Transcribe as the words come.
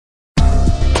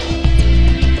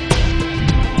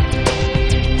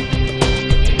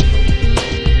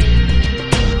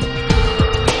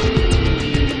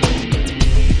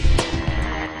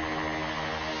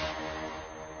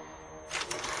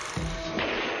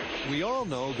We all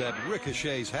know that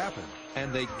ricochets happen,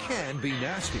 and they can be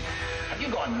nasty. Have you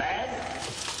gone mad?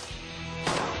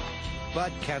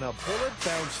 But can a bullet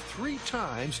bounce 3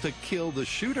 times to kill the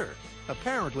shooter?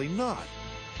 Apparently not.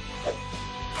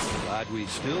 But we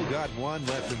still got one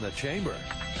left in the chamber.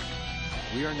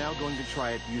 We are now going to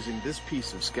try it using this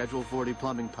piece of Schedule 40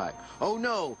 plumbing pipe. Oh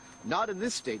no, not in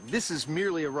this state. This is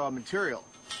merely a raw material.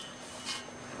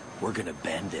 We're gonna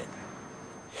bend it.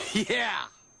 Yeah!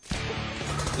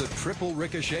 The triple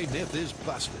ricochet myth is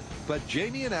busted, but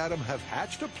Jamie and Adam have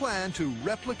hatched a plan to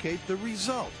replicate the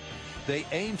result. They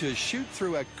aim to shoot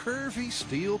through a curvy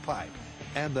steel pipe,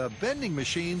 and the bending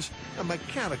machine's a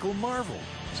mechanical marvel.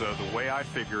 So the way I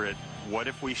figure it, what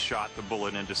if we shot the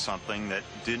bullet into something that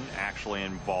didn't actually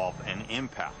involve an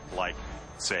impact, like,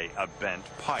 say, a bent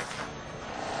pipe?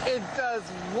 It does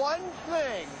one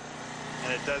thing.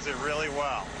 And it does it really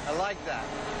well. I like that.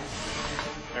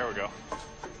 There we go.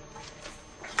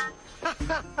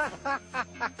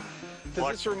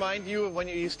 Does this remind you of when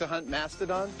you used to hunt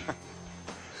mastodon?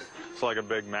 It's like a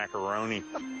big macaroni.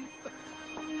 You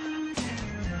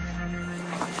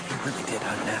really did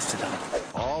hunt mastodon.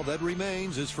 All that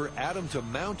remains is for Adam to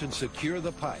mount and secure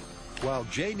the pipe, while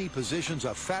Jamie positions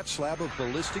a fat slab of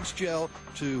ballistics gel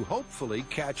to hopefully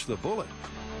catch the bullet.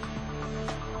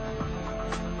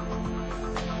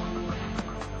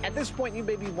 At this point, you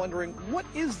may be wondering, what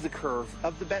is the curve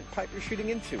of the bent pipe you're shooting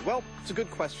into? Well, it's a good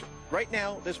question. Right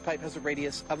now, this pipe has a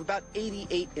radius of about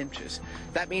 88 inches.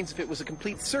 That means if it was a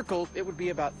complete circle, it would be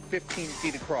about 15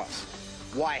 feet across.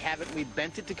 Why haven't we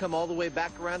bent it to come all the way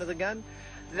back around to the gun?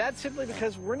 That's simply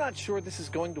because we're not sure this is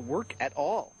going to work at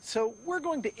all. So we're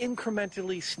going to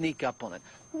incrementally sneak up on it.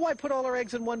 Why put all our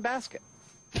eggs in one basket?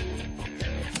 Range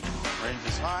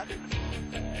is hot.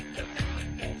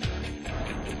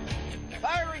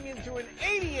 Firing into an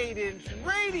 88-inch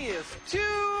radius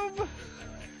tube.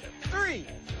 3,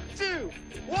 2,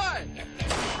 1.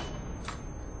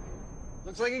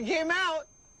 Looks like it came out.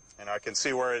 And I can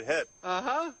see where it hit.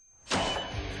 Uh-huh.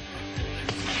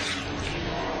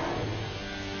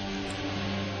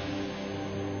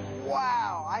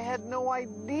 Wow, I had no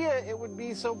idea it would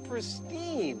be so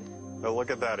pristine. But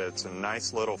look at that, it's a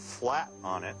nice little flat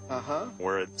on it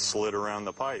where it slid around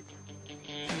the pipe.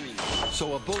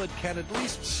 So a bullet can at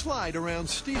least slide around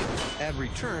steel and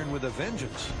return with a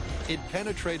vengeance. It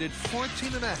penetrated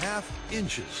 14.5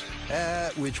 inches,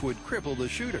 which would cripple the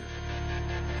shooter.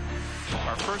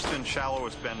 Our first and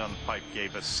shallowest bend on the pipe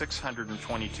gave us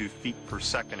 622 feet per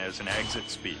second as an exit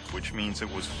speed, which means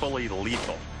it was fully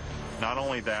lethal. Not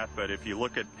only that, but if you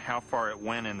look at how far it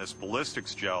went in this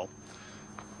ballistics gel,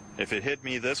 if it hit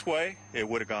me this way, it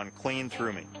would have gone clean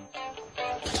through me.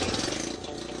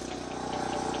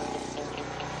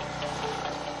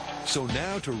 So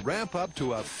now to ramp up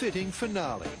to a fitting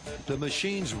finale, the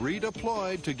machines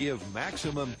redeployed to give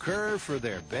maximum curve for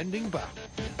their bending bout.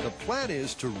 The plan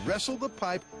is to wrestle the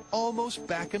pipe almost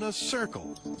back in a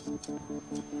circle.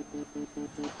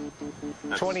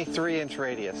 23-inch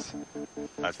radius.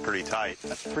 That's pretty tight.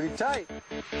 That's pretty tight.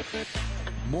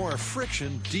 More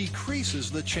friction decreases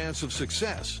the chance of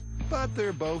success, but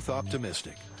they're both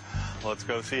optimistic. Let's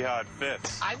go see how it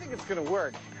fits. I think it's going to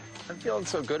work. I'm feeling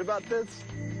so good about this.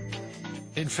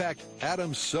 In fact,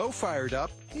 Adam's so fired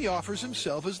up, he offers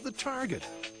himself as the target.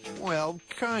 Well,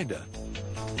 kinda.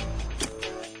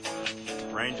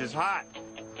 Range is hot.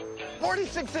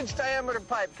 46-inch diameter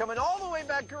pipe coming all the way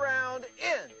back around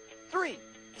in 3,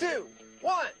 2,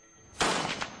 1.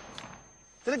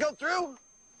 Did it go through?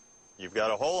 You've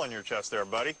got a hole in your chest there,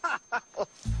 buddy.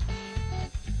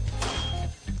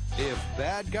 If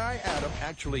bad guy Adam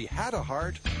actually had a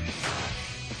heart,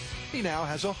 he now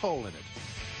has a hole in it.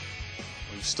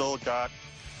 We've still got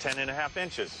 10.5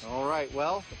 inches. All right,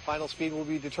 well, the final speed will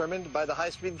be determined by the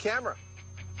high-speed camera.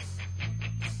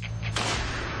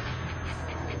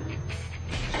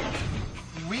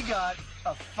 We got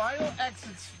a final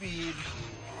exit speed,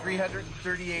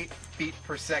 338 feet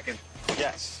per second.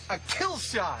 Yes. A kill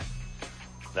shot.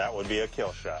 That would be a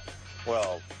kill shot.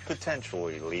 Well,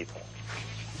 potentially lethal.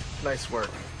 Nice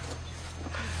work.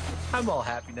 I'm all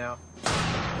happy now.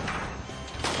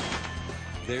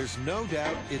 There's no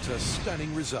doubt it's a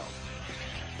stunning result.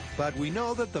 But we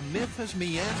know that the myth has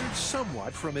meandered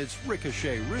somewhat from its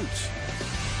ricochet roots.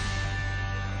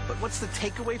 But what's the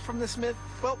takeaway from this myth?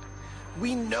 Well,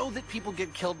 we know that people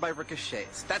get killed by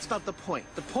ricochets. That's not the point.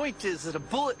 The point is that a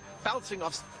bullet bouncing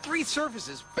off 3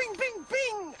 surfaces, bing, bing,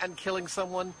 bing, and killing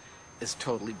someone is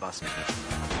totally busted.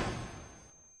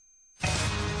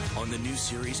 On the new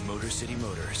series Motor City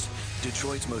Motors,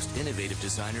 Detroit's most innovative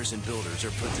designers and builders are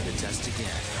put to the test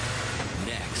again.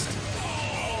 Next,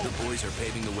 the boys are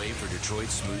paving the way for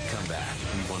Detroit's smooth comeback.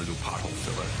 We want to do pothole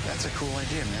filler. That's a cool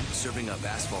idea, man. Serving up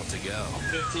asphalt to go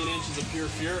 15 inches of pure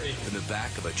fury. in the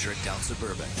back of a tricked-out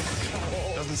Suburban.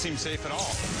 Doesn't seem safe at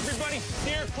all. Everybody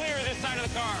steer clear of this side of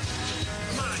the car.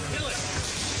 Come on, kill it.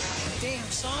 Damn,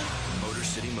 son. Motor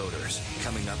City Motors,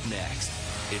 coming up next.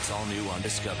 It's all new on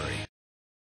Discovery.